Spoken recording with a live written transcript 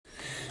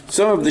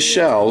some of the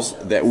shells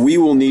that we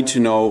will need to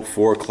know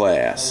for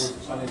class.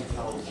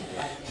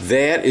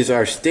 That is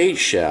our state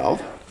shell.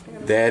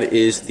 That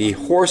is the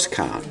horse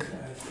conch.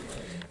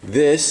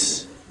 That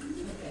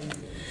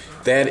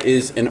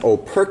is an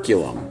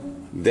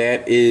operculum.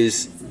 That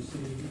is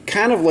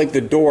kind of like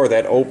the door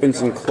that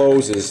opens and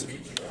closes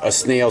a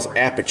snail's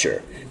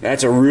aperture.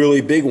 That's a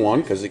really big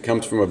one because it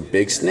comes from a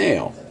big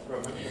snail.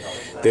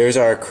 There's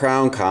our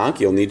crown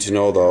conch. You'll need to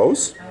know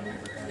those.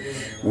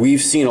 We've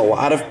seen a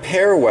lot of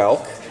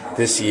parwelk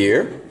this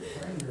year.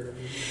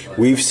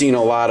 We've seen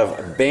a lot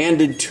of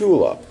banded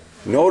tulip.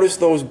 Notice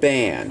those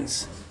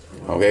bands.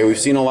 Okay, we've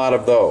seen a lot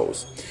of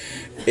those.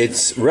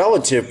 It's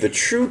relative, the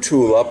true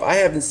tulip, I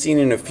haven't seen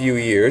in a few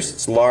years.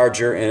 It's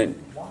larger and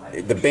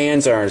the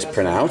bands aren't as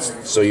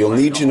pronounced, so you'll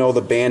need to know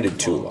the banded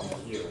tulip.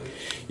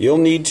 You'll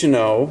need to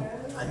know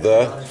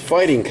the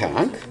fighting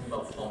conch,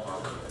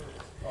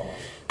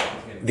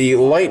 the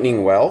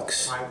lightning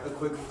whelks,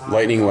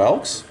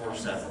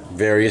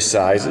 various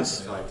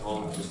sizes.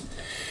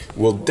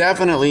 We'll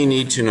definitely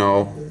need to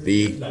know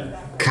the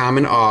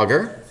common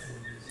auger,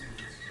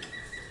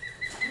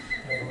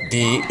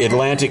 the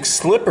Atlantic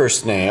slipper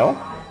snail,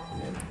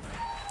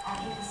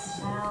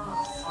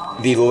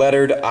 the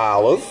lettered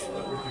olive,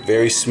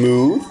 very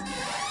smooth,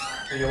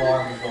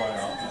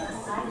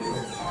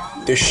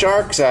 the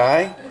shark's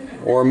eye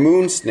or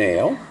moon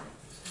snail,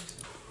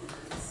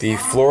 the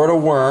Florida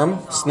worm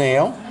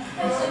snail.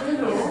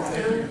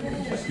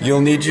 You'll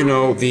need to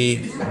know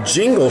the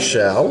jingle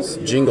shells,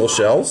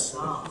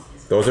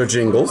 those are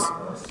jingles.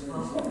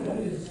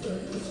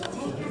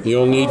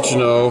 You'll need to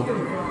know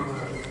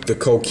the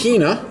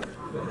coquina.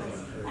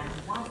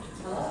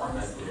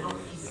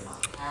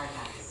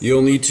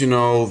 You'll need to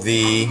know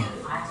the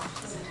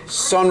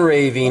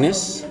sunray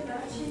Venus,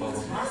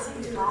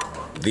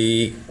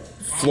 the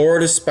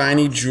Florida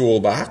spiny jewel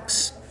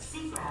box,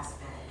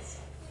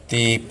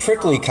 the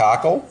prickly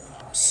cockle,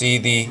 see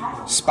the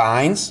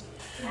spines,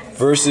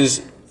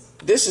 versus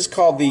this is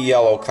called the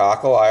yellow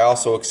cockle. I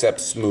also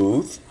accept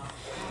smooth.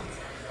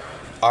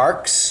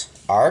 Arcs,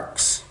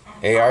 ARCs,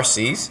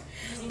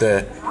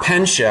 the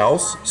pen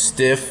shells,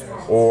 stiff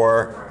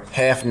or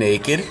half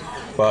naked,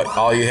 but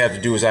all you have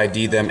to do is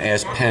ID them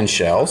as pen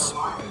shells.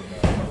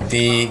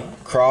 The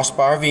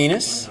crossbar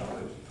Venus,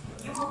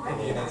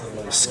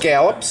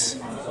 scallops,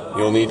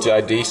 you'll need to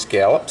ID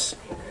scallops,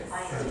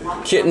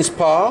 kitten's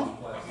paw,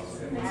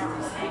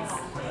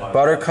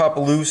 buttercup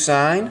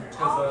lucine,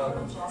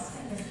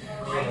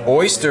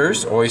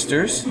 oysters,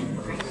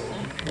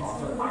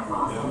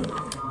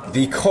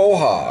 the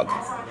quahog.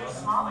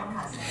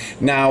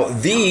 Now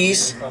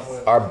these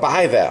are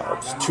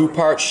bivalves,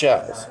 two-part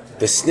shells.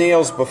 The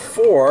snails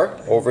before,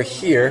 over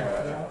here,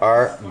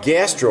 are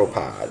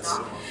gastropods.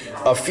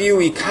 A few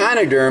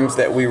echinoderms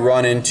that we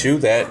run into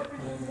that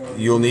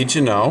you'll need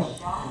to know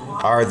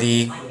are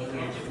the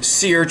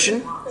sea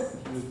urchin,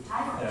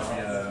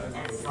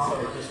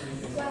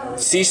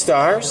 sea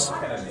stars,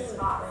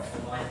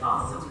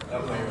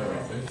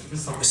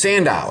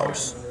 sand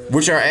dollars,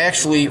 which are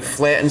actually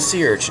flattened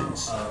sea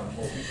urchins.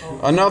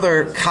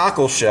 Another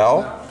cockle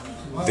shell,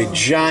 the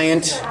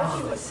giant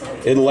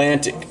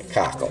Atlantic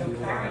cockle.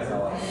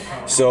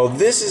 So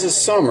this is a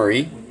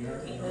summary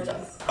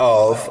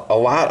of a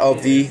lot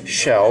of the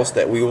shells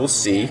that we will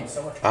see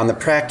on the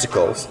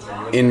practicals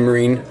in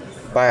marine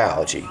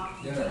biology.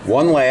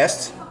 One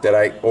last that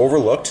I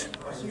overlooked,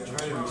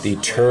 the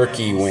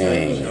turkey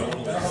wing.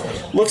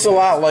 Looks a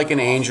lot like an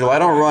angel. I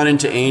don't run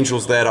into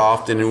angels that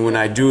often, and when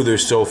I do, they're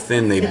so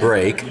thin they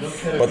break.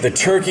 But the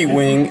turkey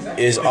wing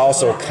is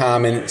also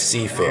common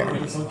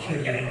seafaring.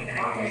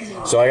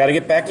 So I got to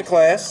get back to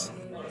class.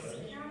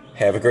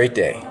 Have a great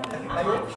day.